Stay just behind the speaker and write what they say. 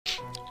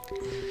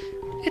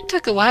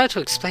took a while to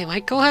explain,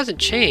 my goal hasn't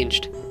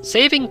changed.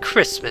 Saving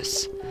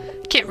Christmas.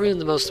 Can't ruin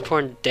the most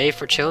important day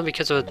for children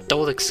because of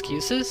adult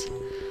excuses.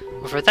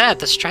 But for that,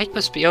 the strike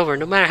must be over,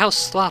 no matter how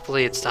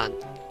sloppily it's done.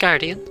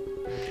 Guardian.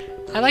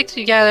 I'd like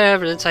to gather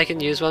evidence I can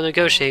use while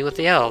negotiating with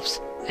the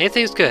elves.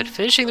 Anything's good.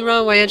 Finishing the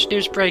runaway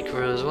engineer's break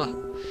room as well.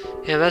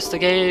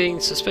 Investigating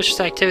suspicious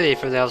activity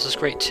from the elves is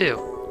great too.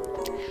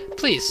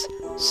 Please,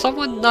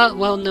 someone not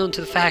well known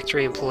to the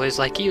factory employees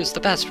like you is the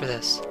best for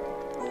this.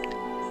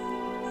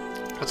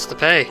 What's the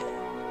pay?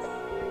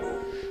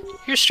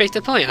 You're straight to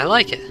the point, I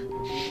like it.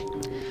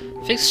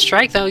 Fix the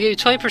strike, that'll give you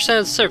 20%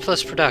 of the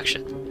surplus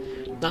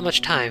production. Not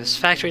much time. This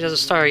factory doesn't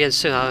start again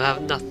soon, I'll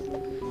have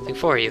nothing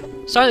for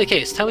you. Start the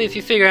case, tell me if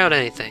you figure out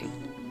anything.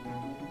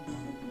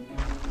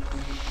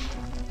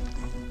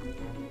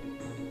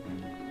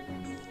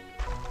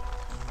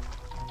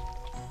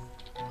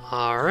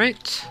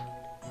 Alright.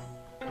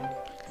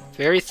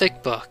 Very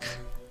thick book.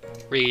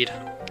 Read.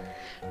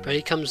 But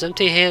he comes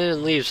empty-handed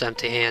and leaves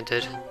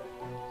empty-handed.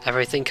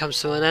 Everything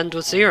comes to an end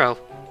with 0.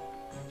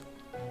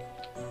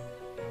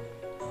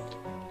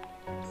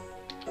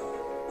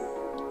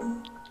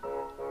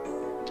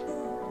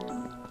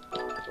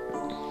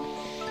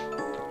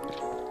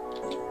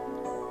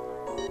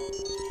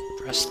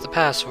 Press the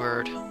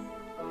password.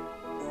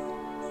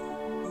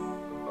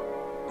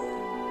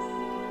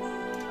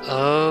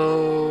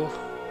 Oh.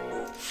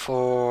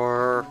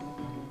 4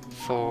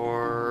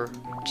 4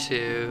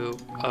 2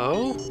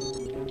 0.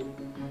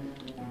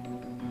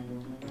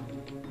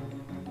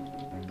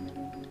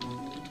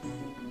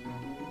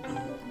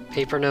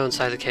 Paper note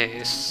inside the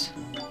case.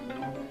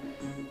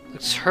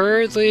 Looks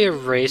hurriedly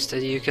erased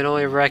and you can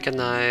only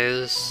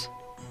recognize...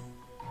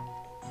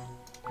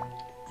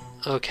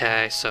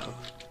 Okay, so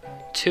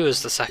 2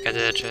 is the second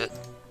digit.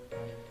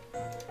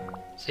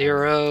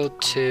 0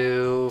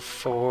 2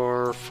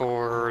 4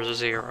 4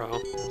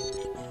 0.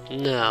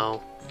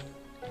 No.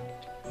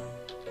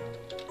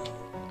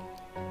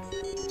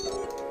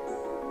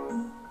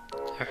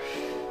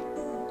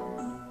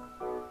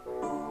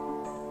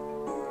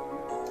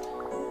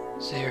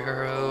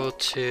 Zero,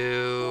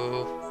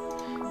 2,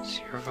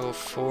 0,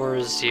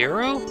 4,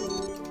 0?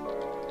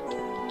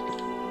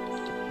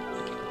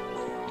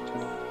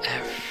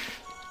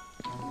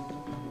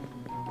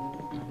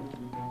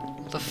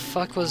 What the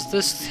fuck was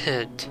this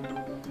hint?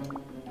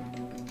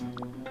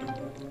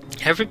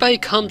 Everybody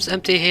comes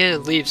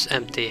empty-handed, leaves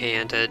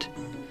empty-handed.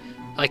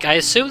 Like, I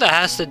assume that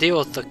has to deal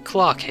with the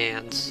clock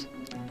hands.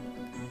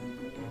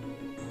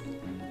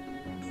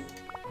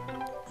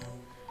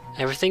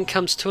 Everything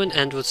comes to an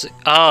end with...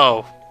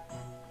 Oh!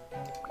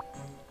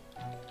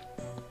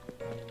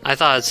 I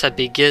thought it said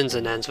begins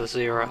and ends with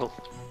 0.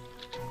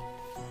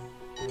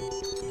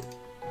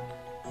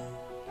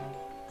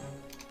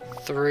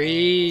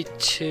 Three,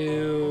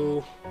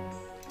 2,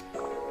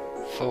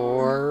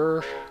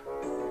 4...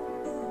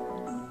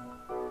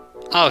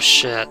 Oh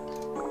shit.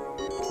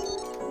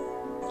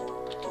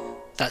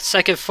 That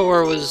second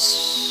 4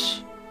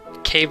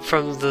 came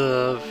from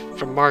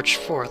March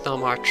 4th, not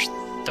March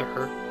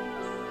 3rd.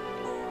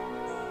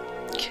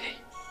 Okay.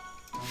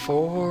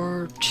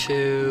 4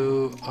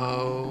 2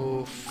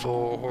 0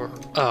 4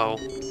 0.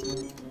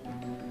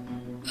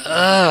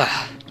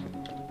 Ugh.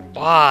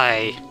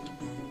 Why?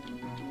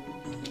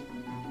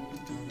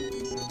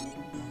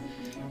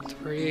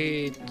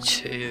 3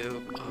 2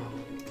 0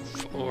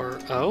 4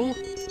 0.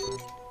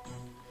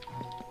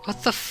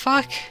 What the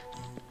fuck?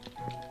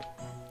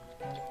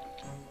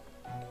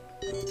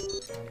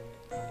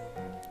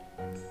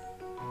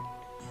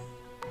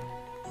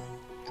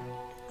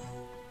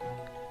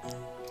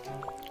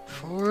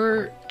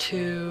 Four,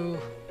 2...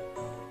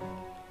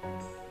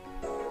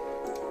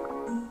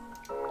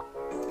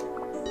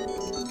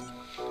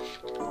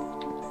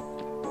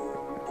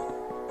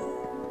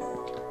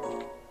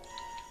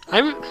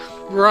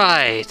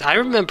 Right, I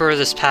remember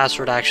this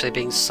password actually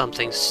being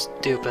something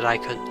stupid I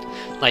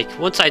couldn't... Like,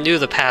 once I knew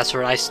the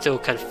password, I still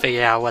couldn't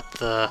figure out what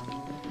the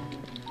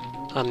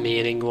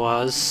meaning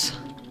was.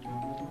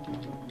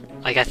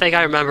 Like, I think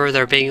I remember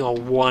there being a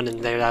 1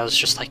 in there that was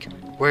just like,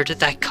 where did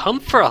that come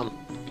from?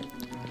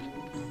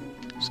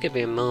 Just give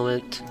me a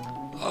moment.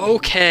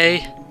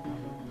 Okay.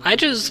 I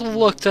just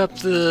looked up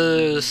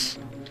the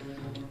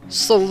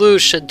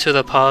solution to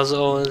the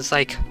puzzle and it's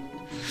like,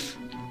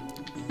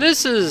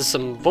 this is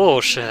some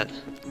bullshit.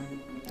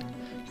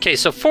 Okay,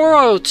 so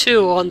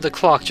 4:02 on the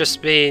clock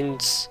just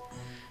means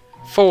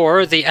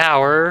 4, the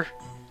hour,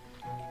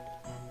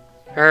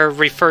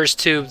 refers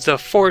to the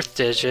 4th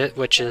digit,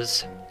 which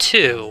is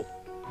 2.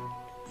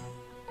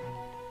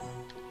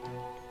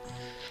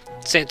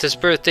 Santa's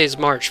birthday is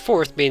March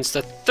 4th, means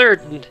the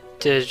 3rd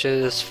digit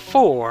is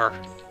 4.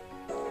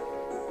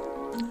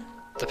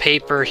 The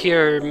paper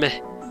here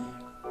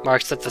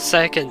marks that the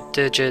 2nd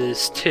digit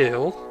is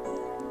 2.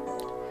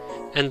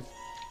 And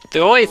the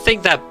only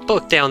thing that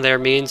book down there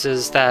means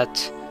is that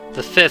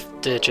the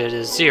 5th digit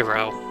is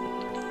 0.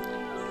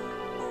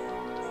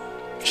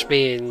 Which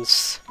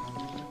means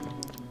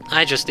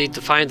I just need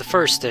to find the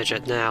 1st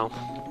digit now.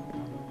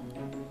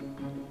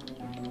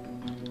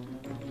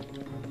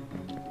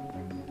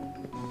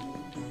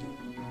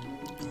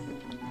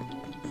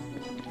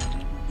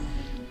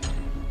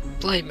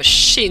 Bloody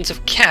machines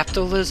of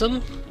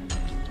capitalism!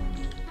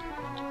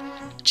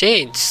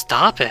 Jane,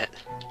 stop it!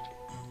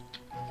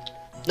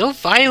 No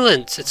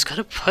violence! It's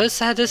gonna put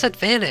us at a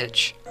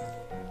disadvantage!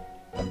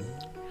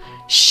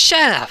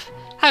 Shut up!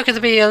 How could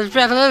there be a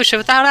revolution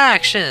without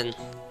action?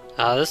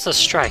 This is a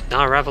strike,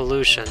 not a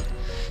revolution.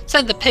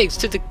 Send the pigs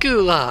to the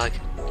gulag!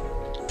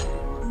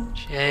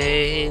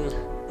 Jane...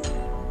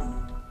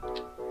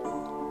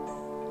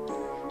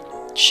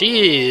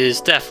 She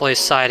is definitely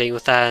siding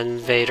with that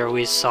invader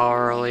we saw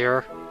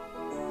earlier.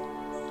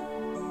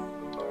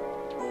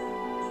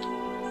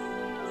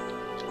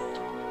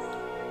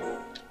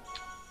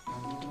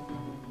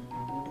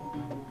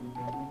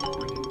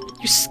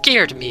 You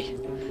scared me.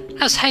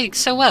 I was hiding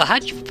so well.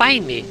 How'd you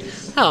find me?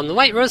 Oh, I'm the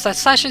white rose that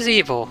slashes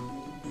evil.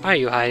 Why are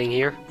you hiding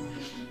here?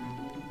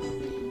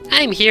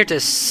 I'm here to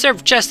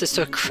serve justice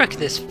to a crook in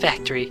this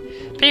factory.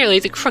 Apparently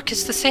the crook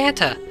is the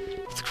Santa.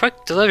 If the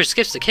crook delivers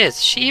gifts to kids,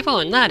 is she evil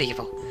or not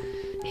evil?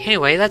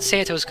 Anyway, that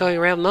Santa was going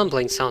around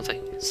mumbling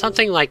something.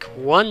 Something like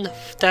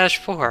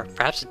 1-4.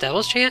 Perhaps a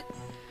devil's chant?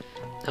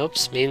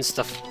 Oops, means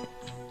the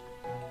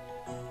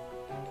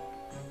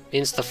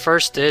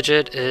first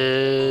digit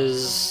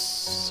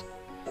is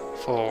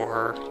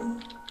 4.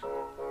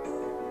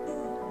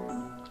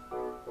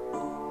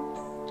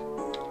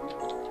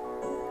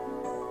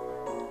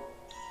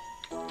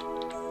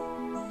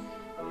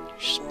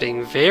 Just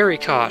being very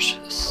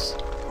cautious.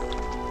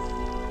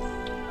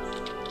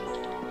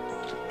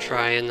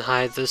 Try and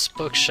hide this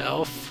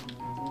bookshelf.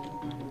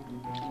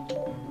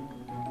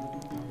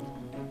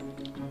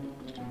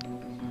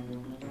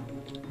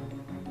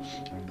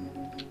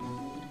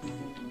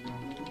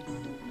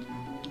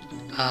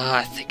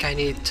 I think I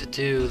need to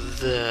do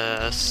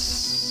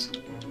this.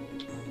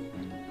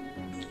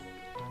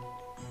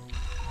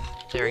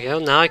 There we go,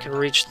 now I can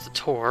reach the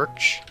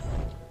torch.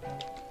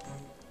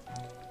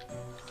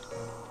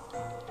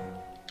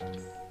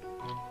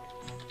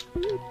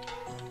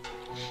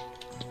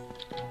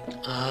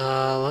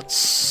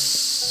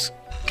 Let's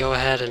go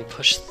ahead and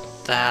push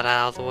that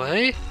out of the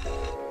way.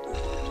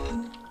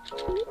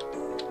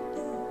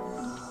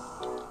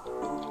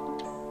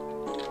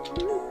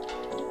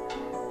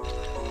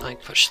 I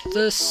push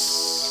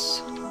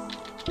this.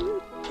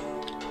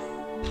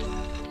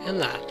 And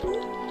that.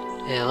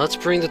 Yeah, let's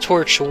bring the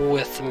torch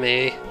with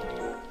me.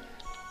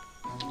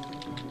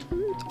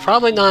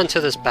 Probably not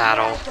into this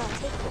battle.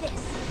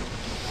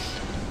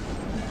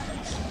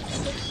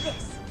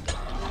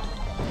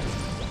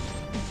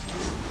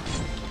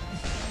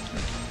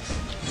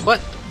 What?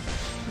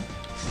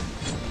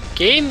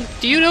 Game?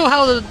 Do you know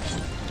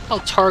how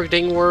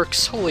targeting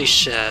works? Holy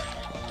shit.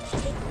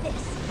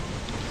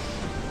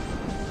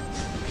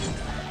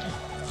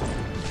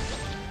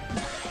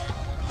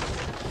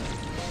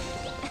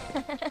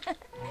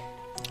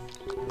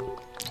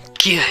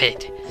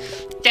 Good.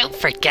 Don't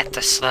forget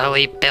to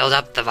slowly build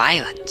up the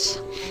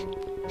violence.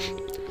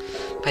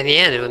 By the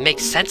end, it would make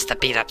sense to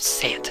beat up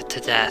Santa to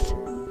death.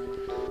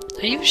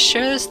 Are you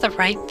sure this is the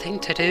right thing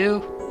to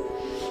do?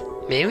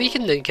 Maybe we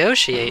can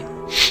negotiate.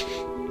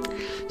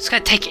 It's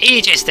gonna take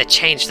ages to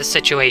change the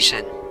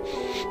situation.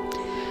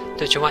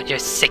 Don't you want your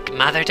sick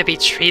mother to be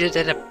treated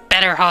in a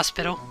better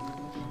hospital?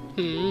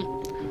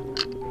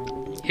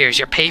 Here's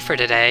your pay for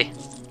today.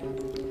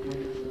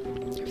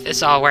 If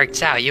this all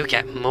works out, you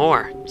get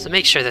more. So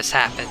make sure this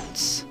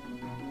happens.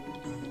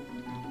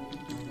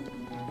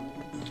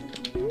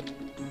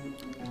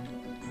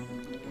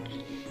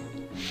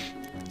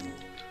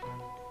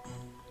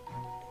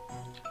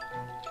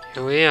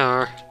 Here we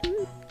are.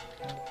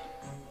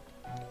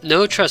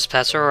 No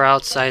trespasser or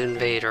outside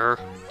invader.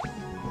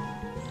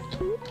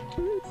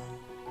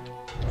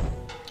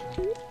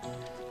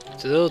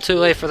 It's a little too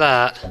late for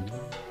that.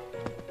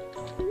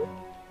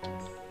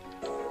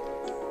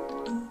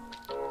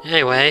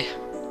 Anyway,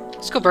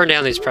 let's go burn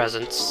down these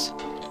presents.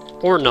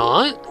 Or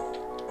not.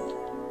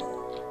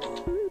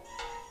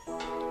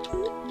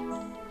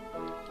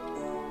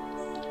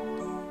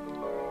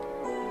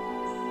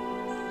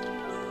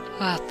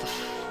 What the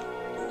f...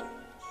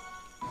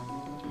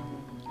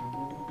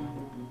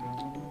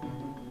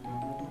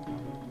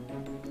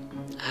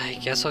 I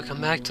guess I'll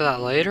come back to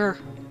that later.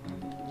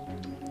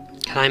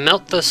 Can I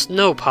melt the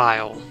snow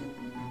pile?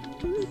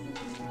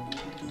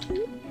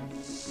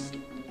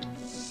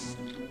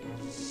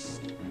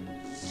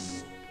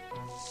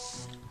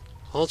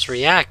 Well, it's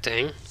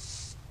reacting.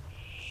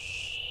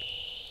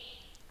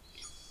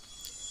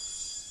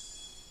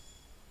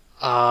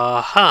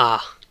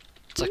 Aha!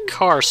 It's a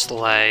car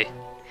sleigh.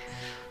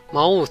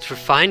 Model with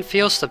refined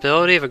feel,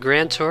 stability of a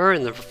Grand Tourer,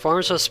 and the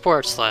performance of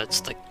sports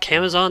sleds. The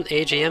Camazon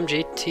AGM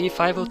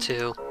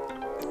GT502.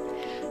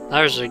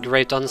 Letters are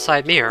engraved on the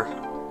side mirror.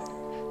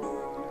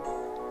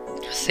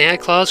 Santa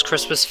Claus,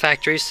 Christmas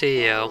Factory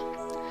CEO.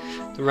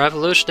 The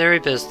revolutionary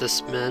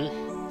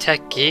businessman,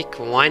 tech geek,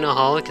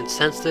 wineaholic, and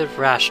sensitive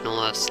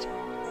rationalist.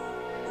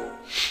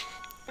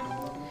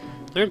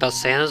 Learn about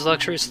Santa's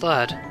luxury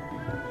sled.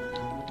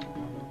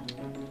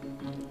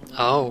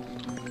 Oh.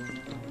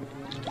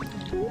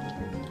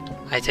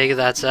 I take it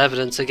that's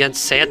evidence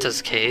against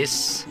Santa's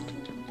case.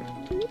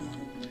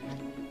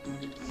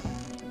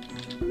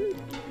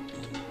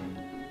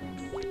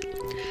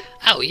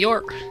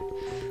 So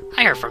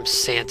I heard from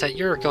Santa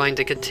you're going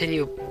to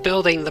continue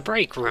building the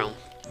break room.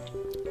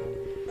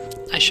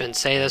 I shouldn't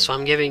say this when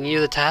I'm giving you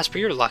the task,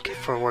 but your luck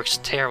for work's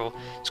terrible.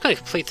 It's going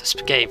to complete this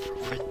game.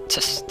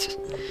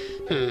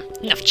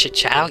 Enough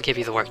chit-chat, I'll give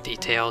you the work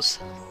details.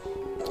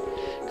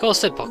 Goal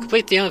simple,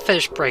 complete the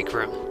unfinished break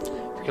room.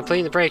 For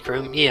completing the break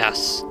room,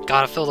 yes.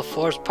 Gotta fill the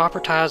floors with proper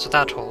tiles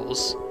without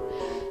holes.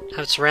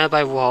 Have it surrounded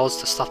by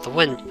walls to stop the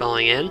wind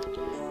blowing in.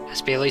 Has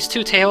to be at least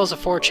 2 tables and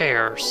 4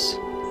 chairs.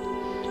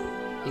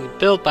 You can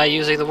build by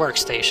using the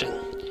workstation.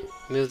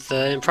 Move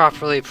the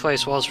improperly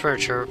placed walls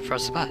furniture,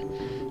 press the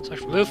button. So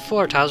remove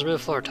floor tiles,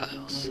 remove floor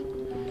tiles.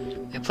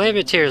 There are plenty of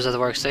materials at the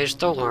workstation,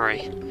 don't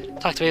worry.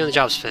 Talk to me when the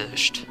job's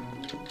finished.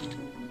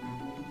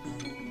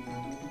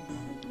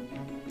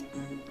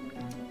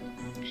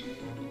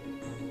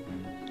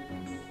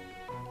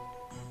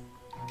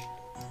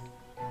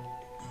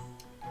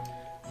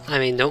 I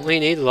mean, don't we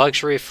need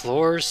luxury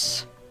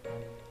floors?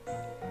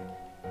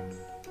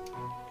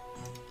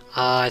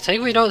 I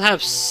think we don't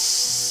have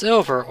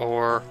silver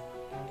ore.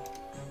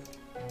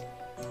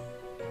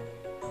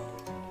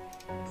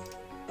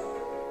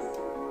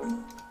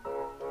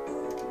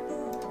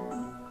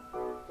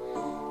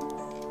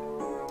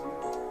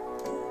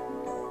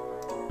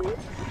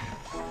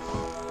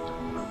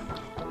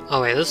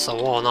 Oh wait, this is a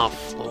wall, not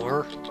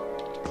floor.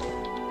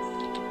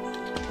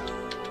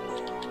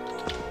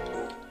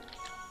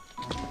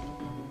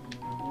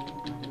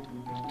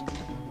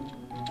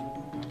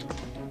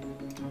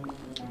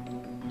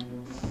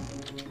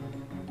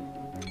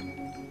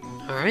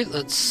 Alright,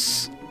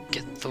 let's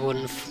get the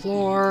wooden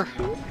floor.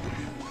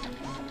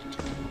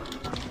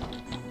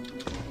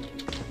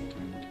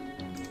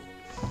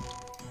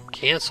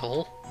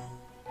 Cancel.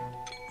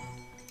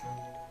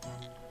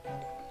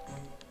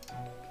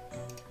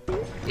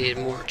 Need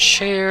more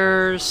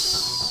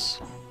chairs.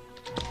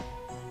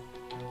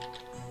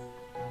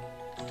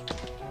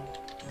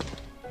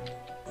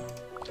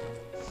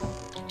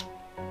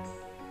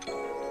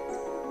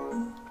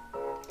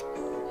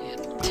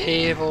 And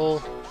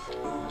table.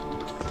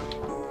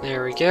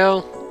 There we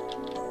go.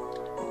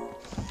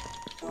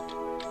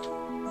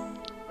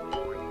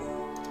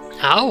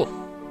 Oh!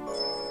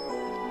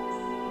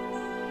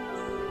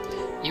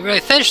 You really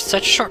finished in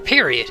such a short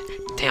period.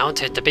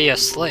 Talented to be a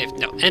slave.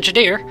 No,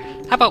 engineer.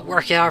 How about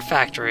working at our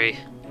factory?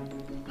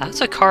 That's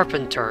a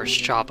carpenter's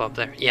job up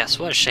there. Yes,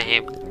 what a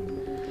shame.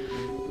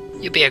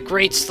 You'd be a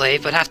great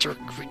slave, but have to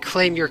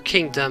reclaim your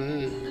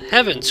kingdom.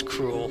 Heaven's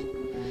cruel.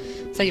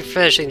 Thank you for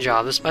finishing the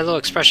job. This is my little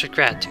expression of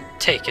gratitude.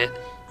 Take it.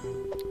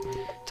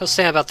 Tell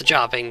Sam about the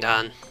job being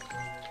done.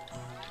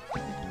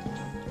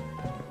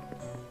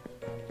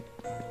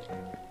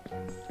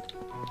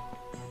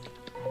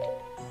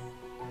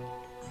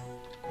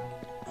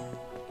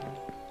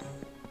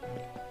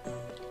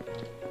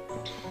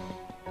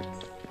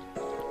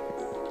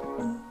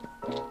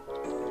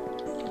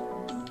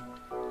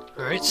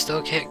 Alright,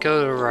 still can't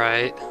go to the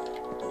right.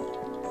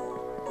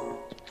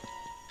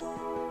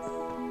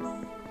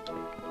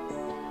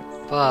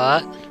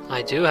 But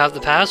I do have the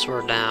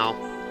password now.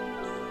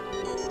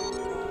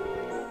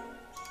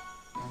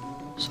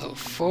 So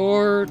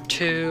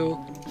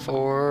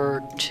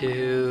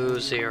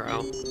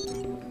 42420.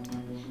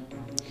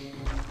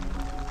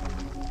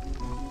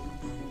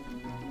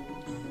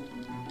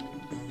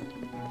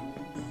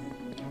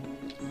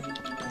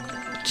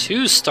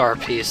 Two star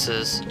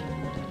pieces.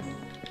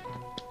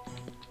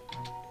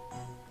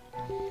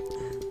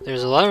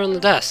 There's a letter on the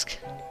desk.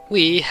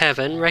 We,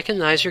 Heaven,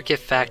 recognize your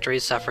gift factory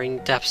is suffering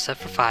deficit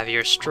for 5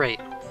 years straight.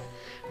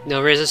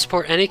 No reason to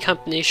support any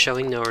company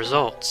showing no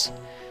results.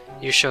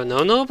 You show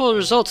no notable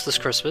results this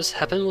Christmas,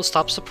 Heaven will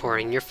stop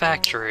supporting your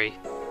factory.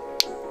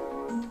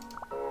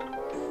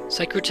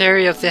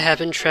 Secretary of the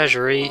Heaven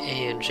Treasury,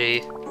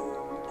 Angie.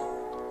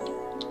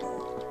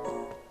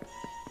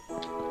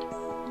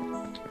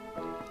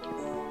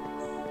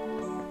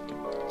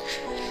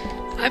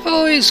 I've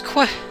always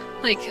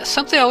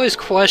something I always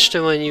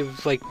question when you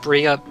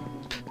bring up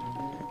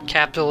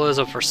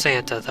capitalism for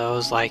Santa though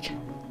is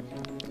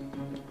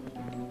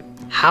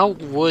how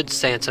would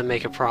Santa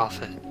make a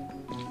profit?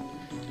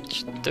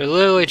 They're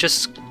literally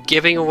just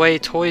giving away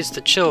toys to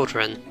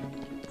children.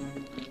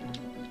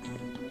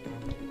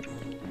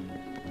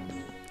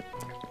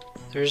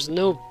 There's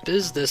no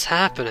business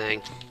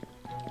happening.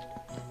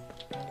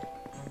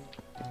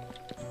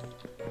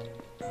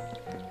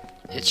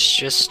 It's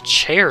just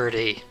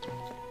charity.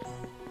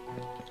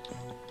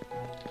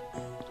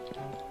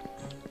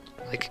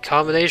 Like a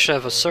combination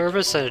of a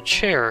service and a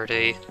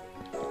charity.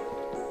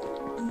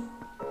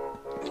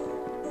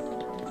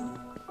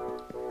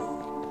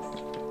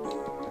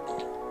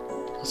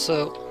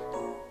 So,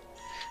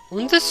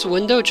 wouldn't this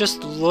window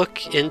just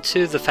look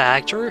into the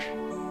factory?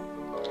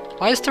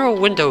 Why is there a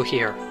window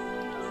here?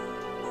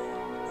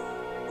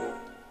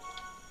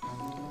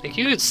 Like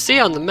you could see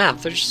on the map,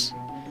 there's...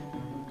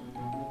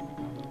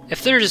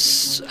 If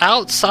there's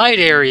outside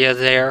area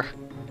there,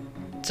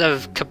 it's a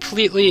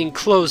completely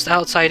enclosed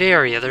outside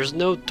area. There's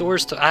no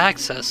doors to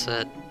access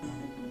it.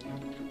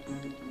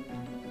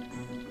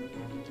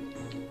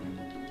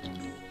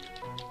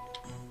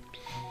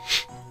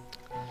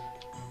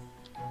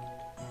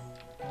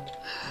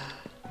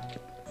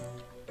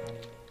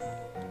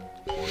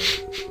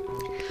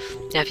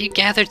 Have you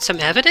gathered some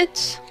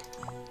evidence?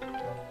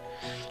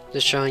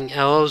 Just showing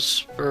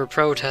elves were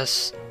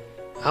protests.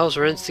 Elves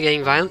were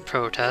instigating violent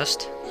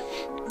protest.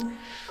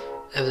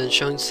 Evidence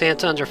showing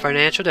Santa under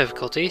financial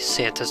difficulty.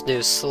 Santa's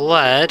new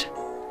sled.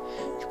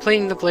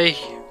 Completing the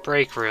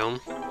break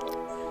room.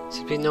 Seems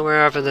to be no more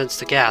evidence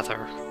to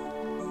gather.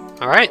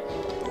 Alright.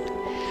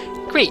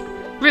 Great.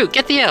 Rue,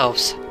 get the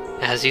elves.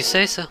 As you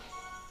say so.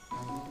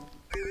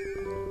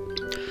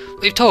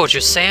 We've told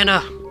you,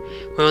 Santa.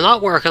 We will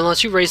not work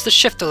unless you raise the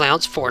shift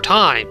allowance 4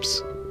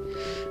 times.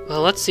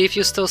 Well, let's see if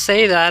you still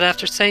say that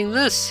after saying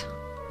this.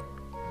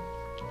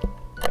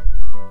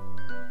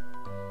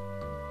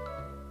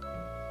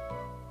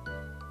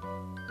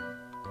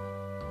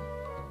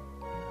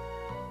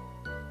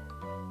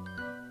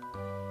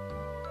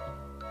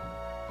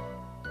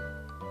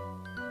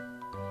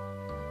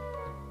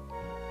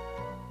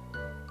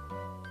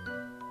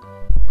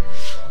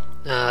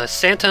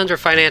 Santa under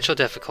financial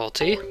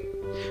difficulty.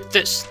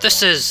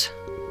 This is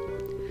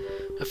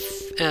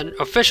an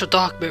official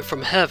document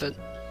from heaven.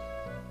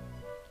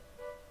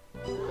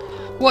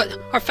 What?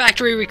 Our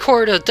factory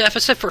recorded a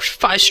deficit for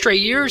 5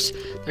 straight years?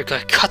 They're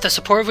gonna cut the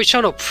support if we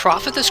show no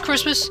profit this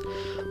Christmas?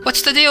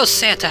 What's the deal,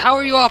 Santa? How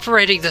are you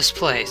operating this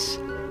place?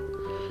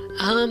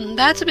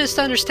 That's a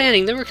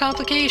misunderstanding. There were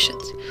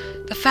complications.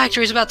 The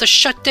factory's about to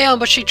shut down,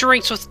 but she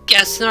drinks with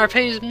guests and our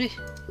pays me.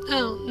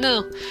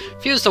 No.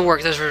 Refuse to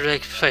work this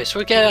ridiculous place.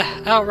 We'll get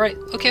it outright.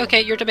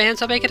 Okay, your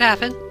demands, I'll make it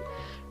happen.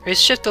 Raise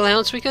shift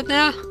allowance, we good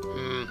now?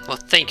 Well,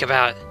 think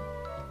about it.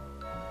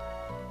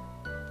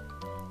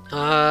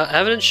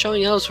 Evidence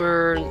showing elves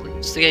were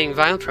instigating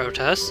violent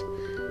protests.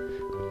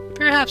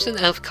 Perhaps an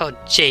elf called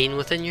Jane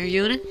within your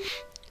unit?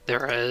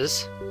 There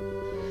is.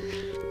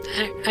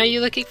 Are you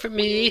looking for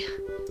me?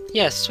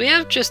 Yes, we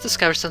have just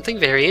discovered something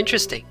very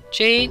interesting.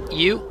 Jane,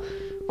 you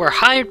were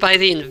hired by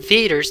the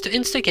invaders to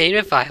instigate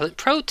a violent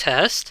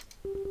protest?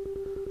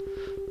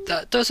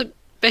 That doesn't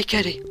make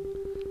any...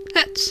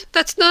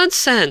 That's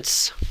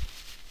nonsense!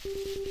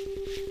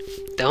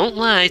 Don't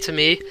lie to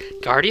me.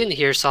 Guardian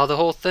here saw the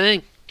whole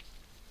thing.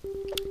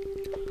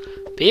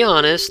 Be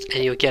honest,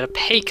 and you'll get a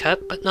pay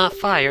cut, but not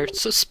fired,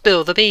 so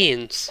spill the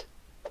beans.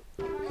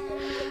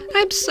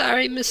 I'm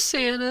sorry, Miss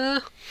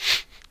Santa.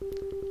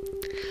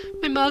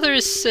 My mother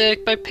is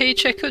sick. My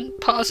paycheck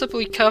couldn't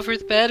possibly cover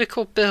the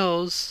medical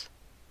bills.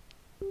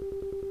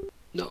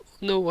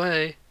 No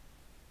way.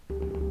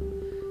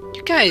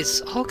 You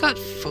guys all got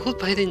fooled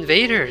by the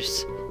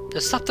invaders.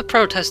 Now stop the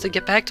protest and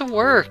get back to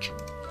work.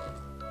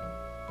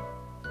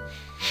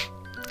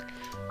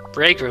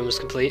 Break room is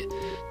complete.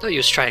 Don't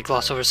use try to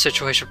gloss over the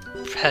situation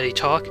for petty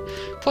talk.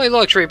 Employee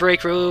luxury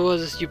break room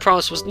was you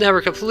promised was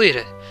never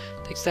completed.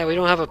 Thanks that we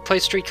don't have a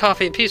place to drink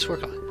coffee and peace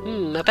work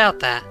on.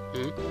 About that.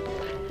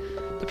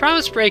 The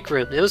promised break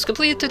room. It was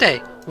completed today.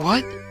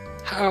 What?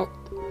 How?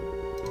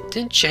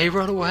 Didn't Jay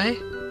run away?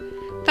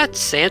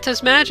 That's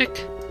Santa's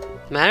magic.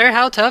 No matter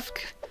how tough,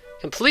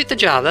 complete the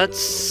job.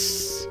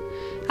 That's...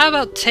 How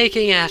about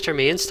taking after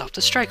me and stop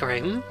the strike,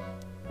 right?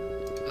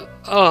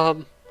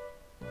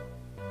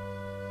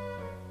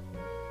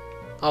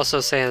 Also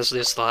Santa's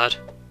new sled.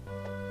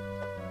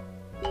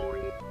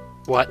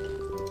 What?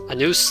 A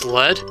new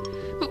sled?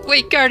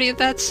 Wait, Guardian,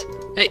 that's...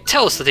 Hey,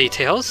 tell us the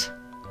details.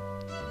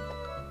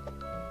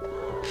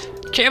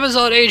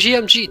 Camazon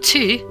AGM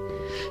GT?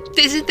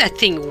 Isn't that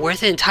thing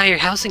worth an entire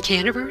house in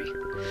Canterbury?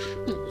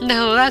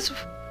 No, that's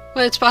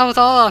what it's bought with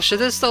all options.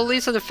 This still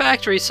leads to the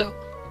factory, so...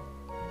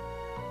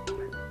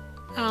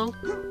 Oh.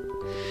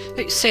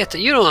 Hey, Santa,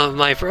 you don't have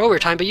money for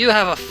overtime, but you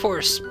have a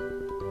forced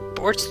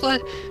sports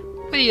sled?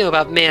 What do you know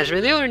about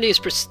management? The owner needs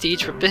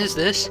prestige for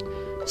business.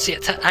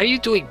 Santa, are you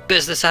doing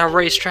business at a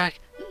racetrack?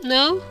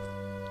 No?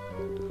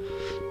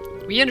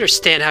 We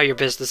understand how your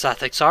business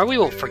ethics are. We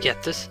won't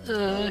forget this.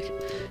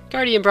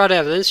 Guardian brought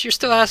evidence. You're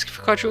still asking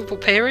for quadruple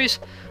pay raise?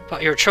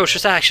 About your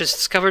atrocious actions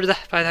discovered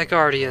by that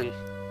Guardian.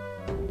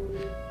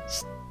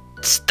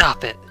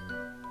 Stop it.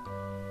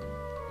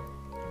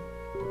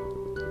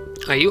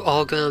 Are you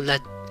all gonna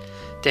let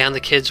down the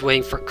kids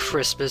waiting for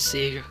Christmas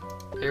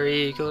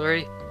very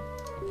eagerly?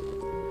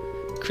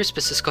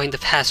 Christmas is going to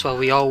pass while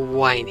we all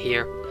whine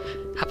here.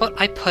 How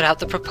about I put out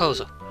the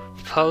proposal?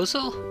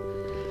 Proposal?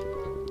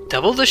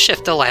 Double the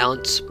shift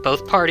allowance.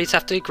 Both parties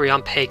have to agree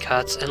on pay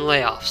cuts and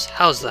layoffs.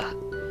 How's that?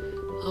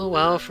 Oh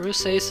well, if you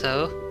say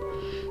so.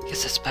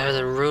 Guess that's better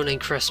than ruining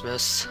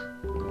Christmas.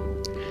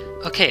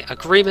 Okay,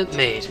 agreement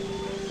made.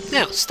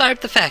 Now,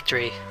 start the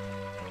factory.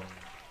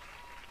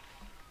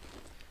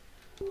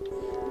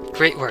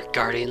 Great work,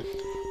 Guardian.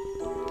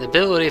 The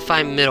ability to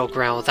find middle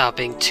ground without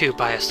being too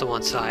biased to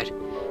one side.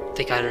 I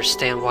think I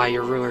understand why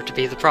you're rumored to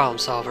be the problem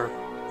solver.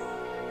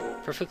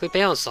 Perfectly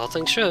balanced, all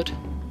things should.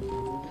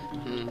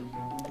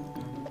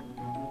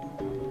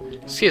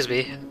 Excuse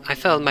me, I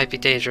felt it might be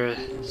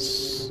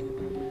dangerous.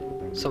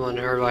 Someone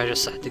heard what I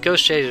just said.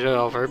 Negotiated it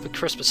over, but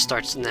Christmas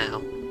starts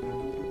now.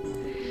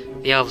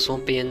 The elves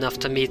won't be enough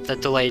to meet the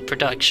delayed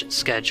production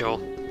schedule.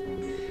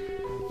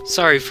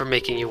 Sorry for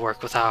making you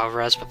work without a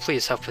res, but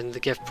please help in the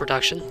gift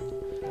production.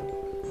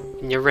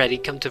 When you're ready,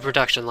 come to the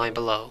production line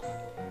below.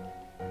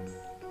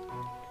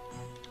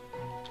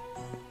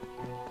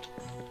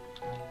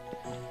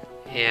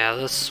 Yeah,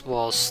 this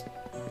wall's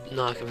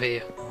not gonna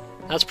be...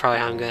 That's probably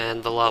how I'm gonna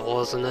end the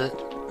level, isn't it?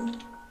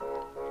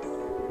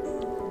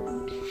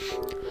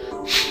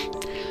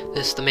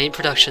 This is the main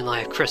production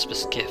line of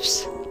Christmas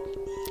gifts.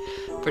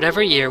 But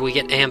every year we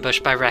get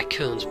ambushed by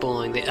raccoons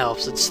bullying the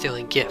elves and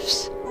stealing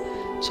gifts.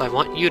 So I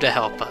want you to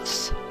help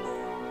us.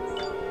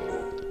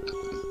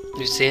 If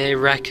you see any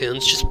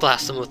raccoons, just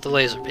blast them with the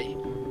laser beam.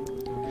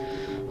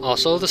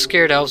 Also, the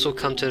scared elves will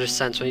come to their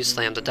sense when you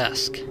slam the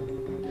desk.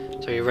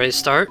 So are you ready to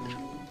start?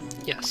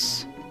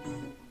 Yes.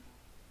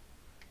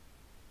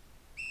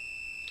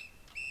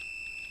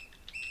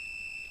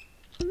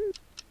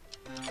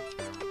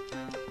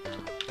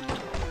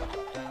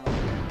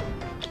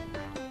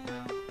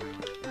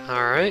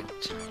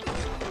 Alright.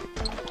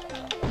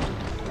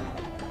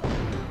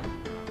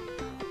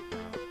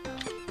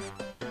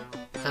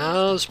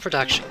 How's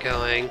production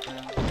going?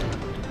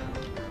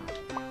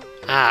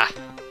 Ah.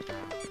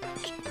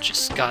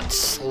 Just got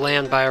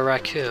slammed by a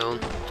raccoon.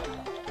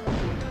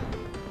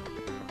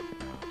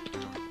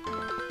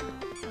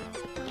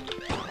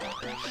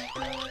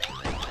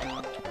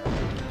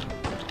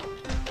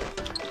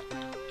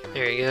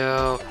 There you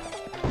go.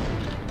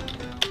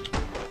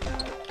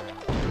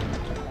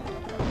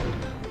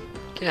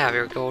 Get out of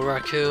here, gold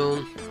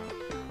raccoon.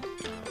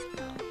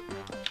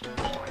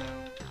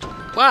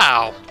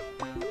 Wow!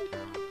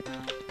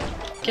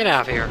 Get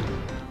out of here.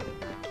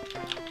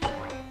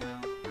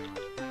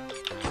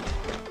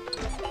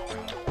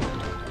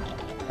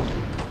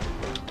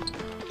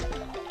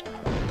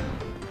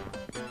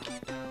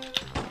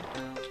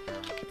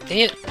 Dang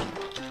it.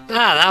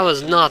 Ah, that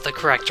was not the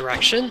correct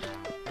direction.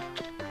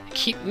 I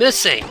keep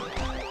missing.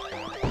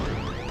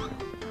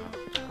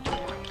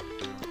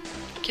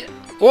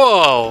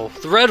 Whoa!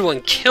 The red one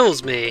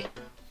kills me!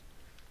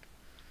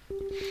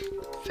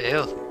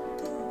 Failed.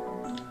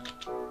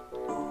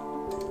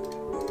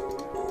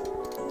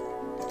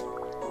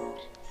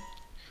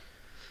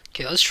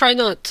 Okay, let's try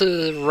not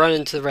to run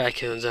into the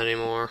raccoons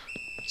anymore,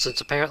 since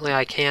apparently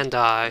I can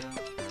die.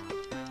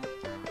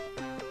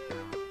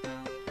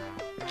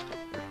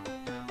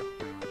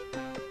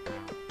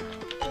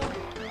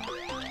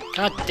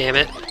 God damn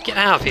it, get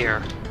out of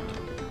here!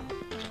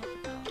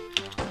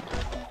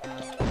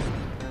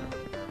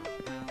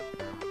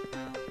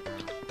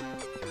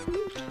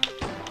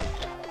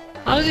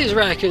 How do these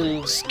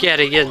raccoons get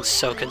in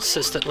so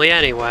consistently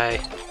anyway?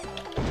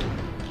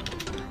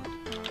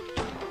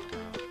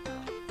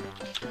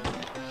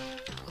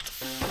 What the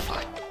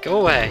fuck?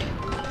 Go away.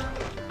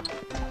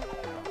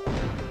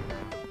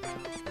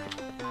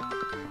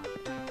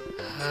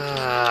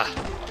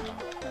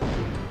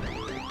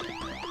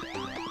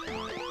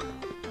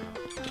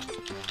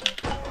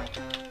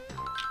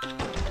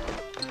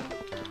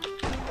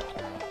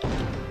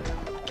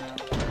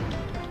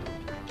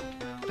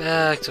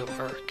 Back to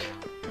work.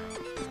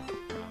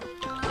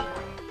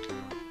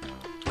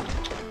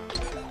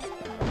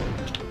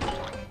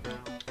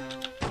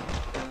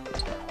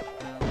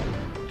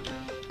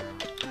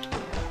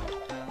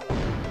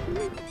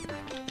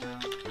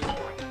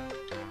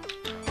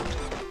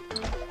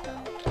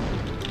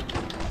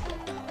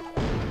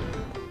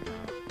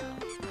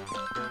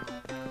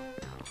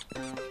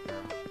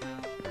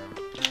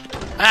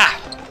 Ah!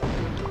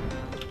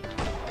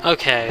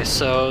 Okay,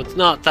 so it's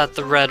not that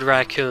the red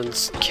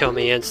raccoons kill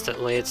me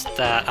instantly, it's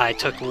that I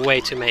took way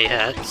too many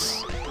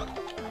hits.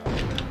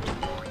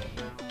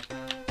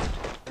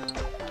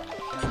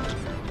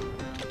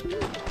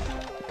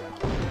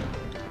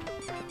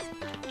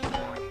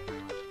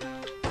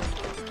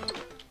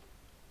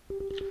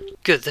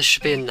 Good, this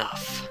should be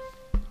enough.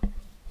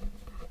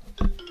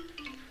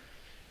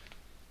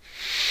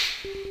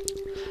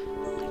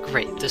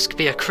 Great, this could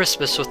be a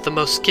Christmas with the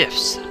most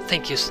gifts.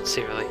 Thank you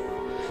sincerely.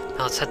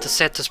 Now let's head to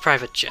Santa's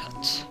private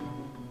jet.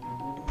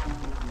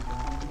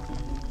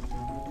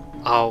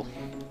 Oh.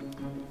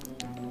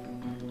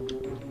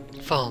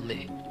 Follow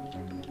me.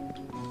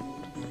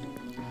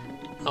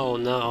 Oh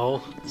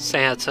no.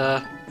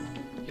 Santa,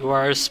 you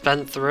are a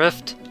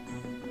spendthrift.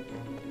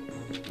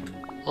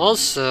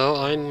 Also,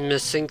 I'm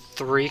missing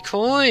 3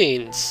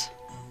 coins.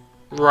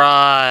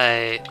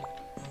 Right.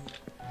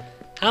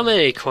 How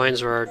many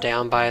coins were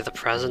down by the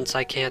presents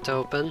I can't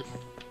open?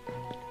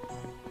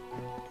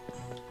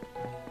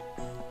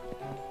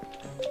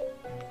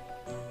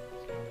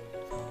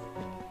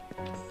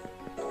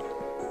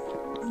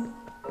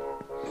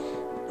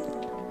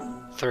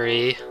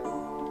 Three.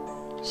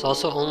 It's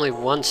also only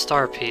 1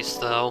 star piece,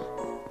 though.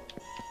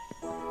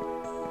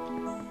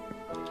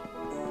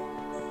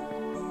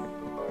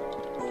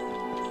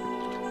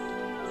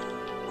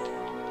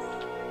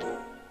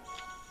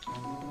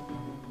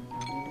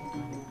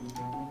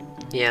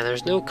 Yeah,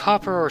 there's no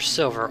copper or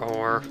silver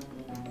ore.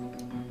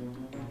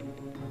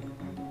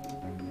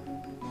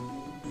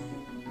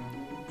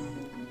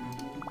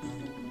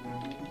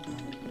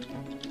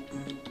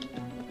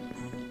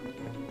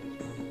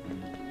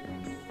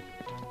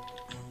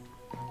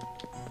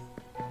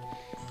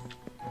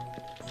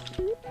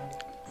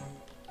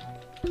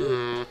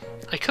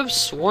 I could have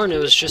sworn it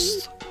was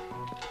just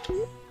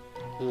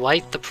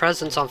light the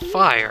presents on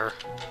fire.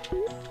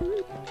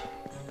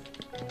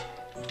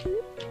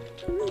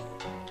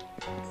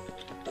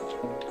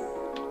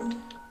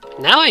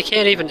 Now I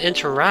can't even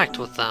interact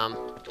with them.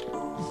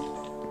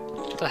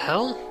 What the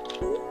hell?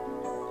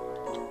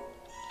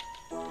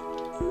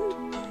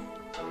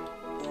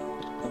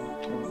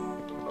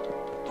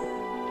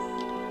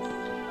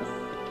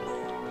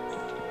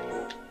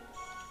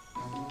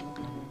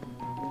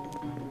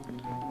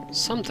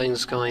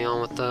 Something's going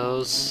on with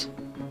those.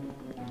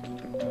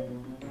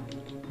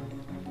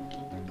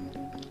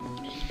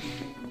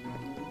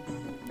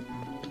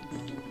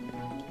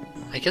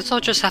 I guess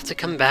I'll just have to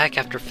come back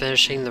after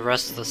finishing the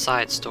rest of the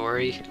side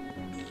story.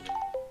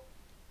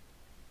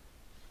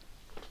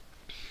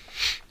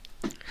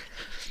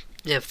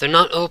 Yeah, if they're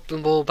not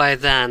openable by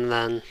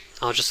then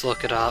I'll just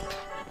look it up.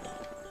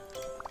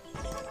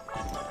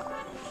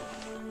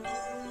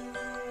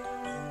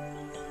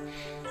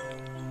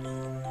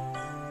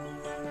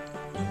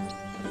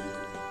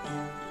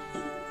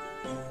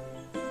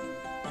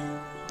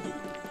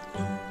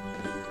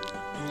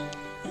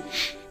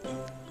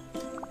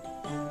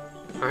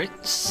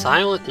 Alright,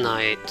 Silent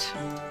Night.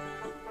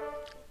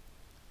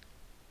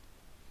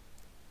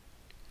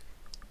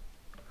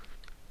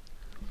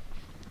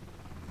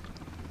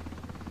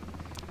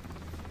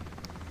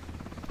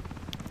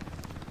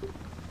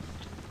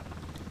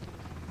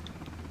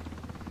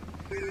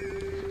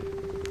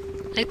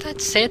 I thought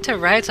Santa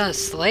rides on a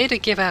sleigh to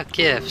give out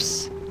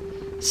gifts.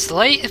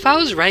 Sleigh? If I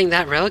was riding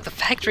that relic, the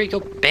factory would go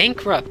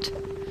bankrupt.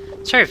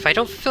 Sorry, if I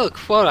don't fulfill a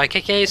quota, I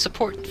can't get any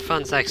support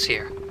funds next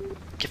year.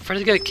 Gift for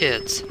the good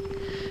kids.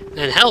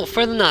 And hell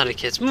for the naughty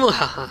kids.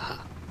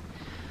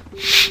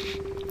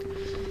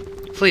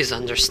 Please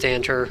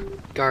understand her,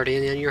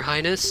 Guardian and Your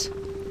Highness.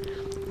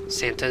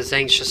 Santa is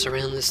anxious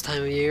around this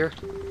time of year.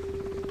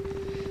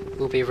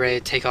 We'll be ready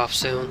to take off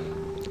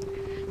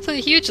soon. So the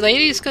huge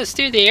lady is going to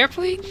steer the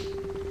airplane?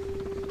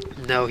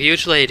 No,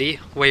 huge lady.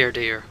 Where,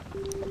 dear?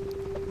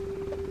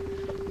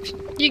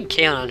 You can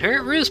count on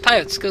her. Ruse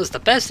Pilots goes the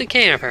best it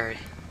can of her.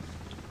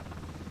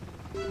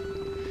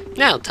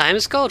 Now, time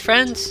is gold,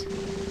 friends.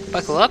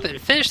 Buckle up and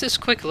finish this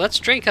quick. Let's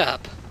drink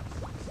up.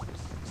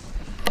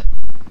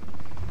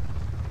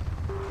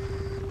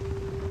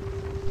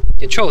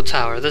 Control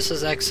Tower, this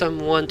is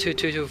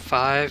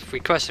XM12225.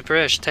 Requested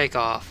British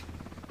takeoff.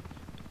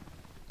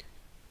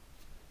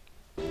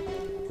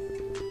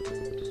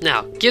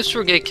 Now, gifts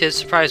for good kids,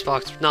 surprise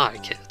box for naughty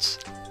kids.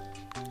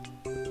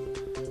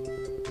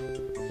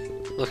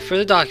 Look for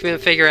the document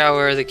and figure out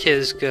where the kid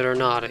is good or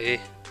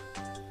naughty.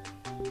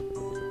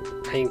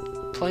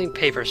 Playing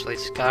papers,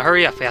 please. Gotta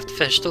hurry up, we have to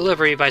finish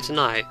delivery by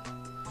tonight.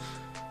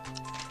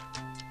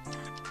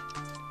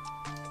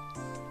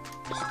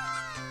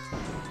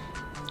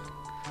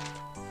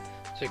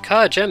 So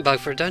caught a gem bug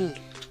for done.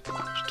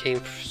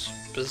 Came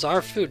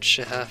bizarre food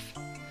chef.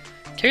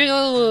 Carry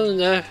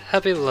on a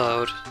heavy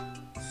load.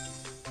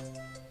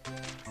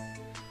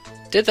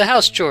 Did the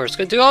house chores,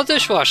 gonna do all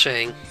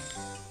dishwashing.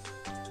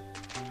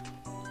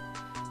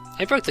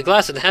 I broke the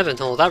glass in the heaven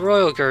hole, that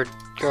royal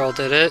girl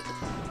did it.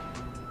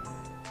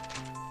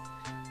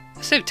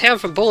 I saved town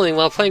from bullying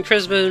while playing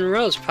Crimson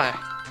Rose Pirate.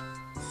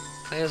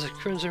 Playing as a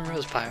Crimson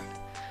Rose Pirate.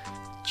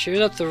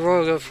 Cheered up the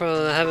royal girl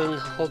from the heaven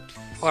hole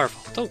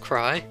waterfall. Don't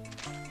cry.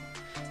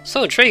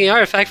 So intriguing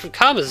artifact from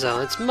Comma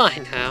Zone, it's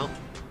mine now.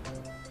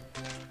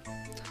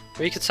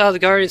 Reconcile the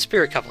guardian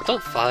spirit couple,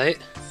 don't fight.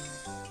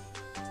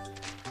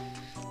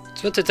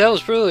 It's what the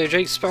devil's brutally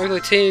drink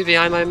sparkling tea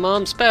behind my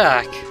mom's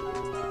back.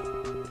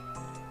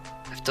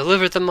 I've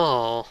delivered them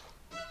all.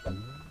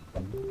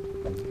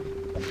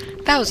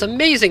 That was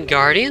amazing,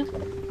 Guardian!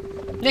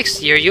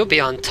 Next year you'll be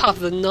on top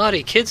of the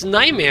naughty kids'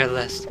 nightmare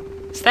list.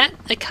 Is that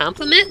a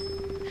compliment?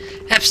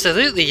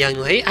 Absolutely, young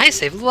lady. I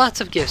saved lots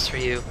of gifts for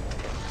you.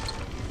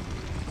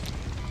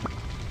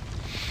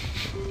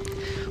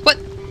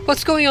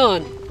 What's going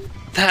on?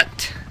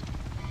 That...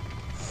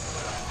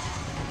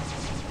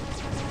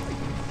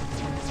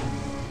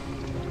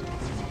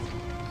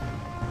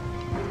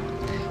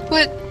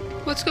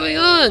 What's going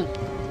on?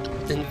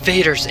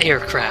 Invaders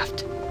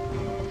aircraft.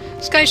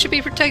 Sky should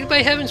be protected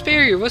by Heaven's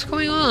Barrier. What's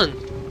going on?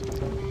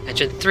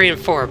 Engine 3 and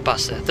 4 are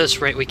busted. At this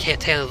rate, we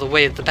can't handle the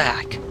weight of the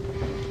back.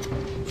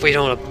 If we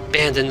don't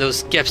abandon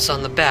those gifts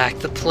on the back,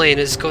 the plane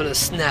is going to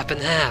snap in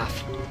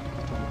half.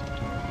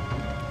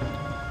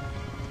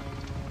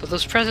 But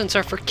those presents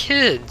are for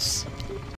kids.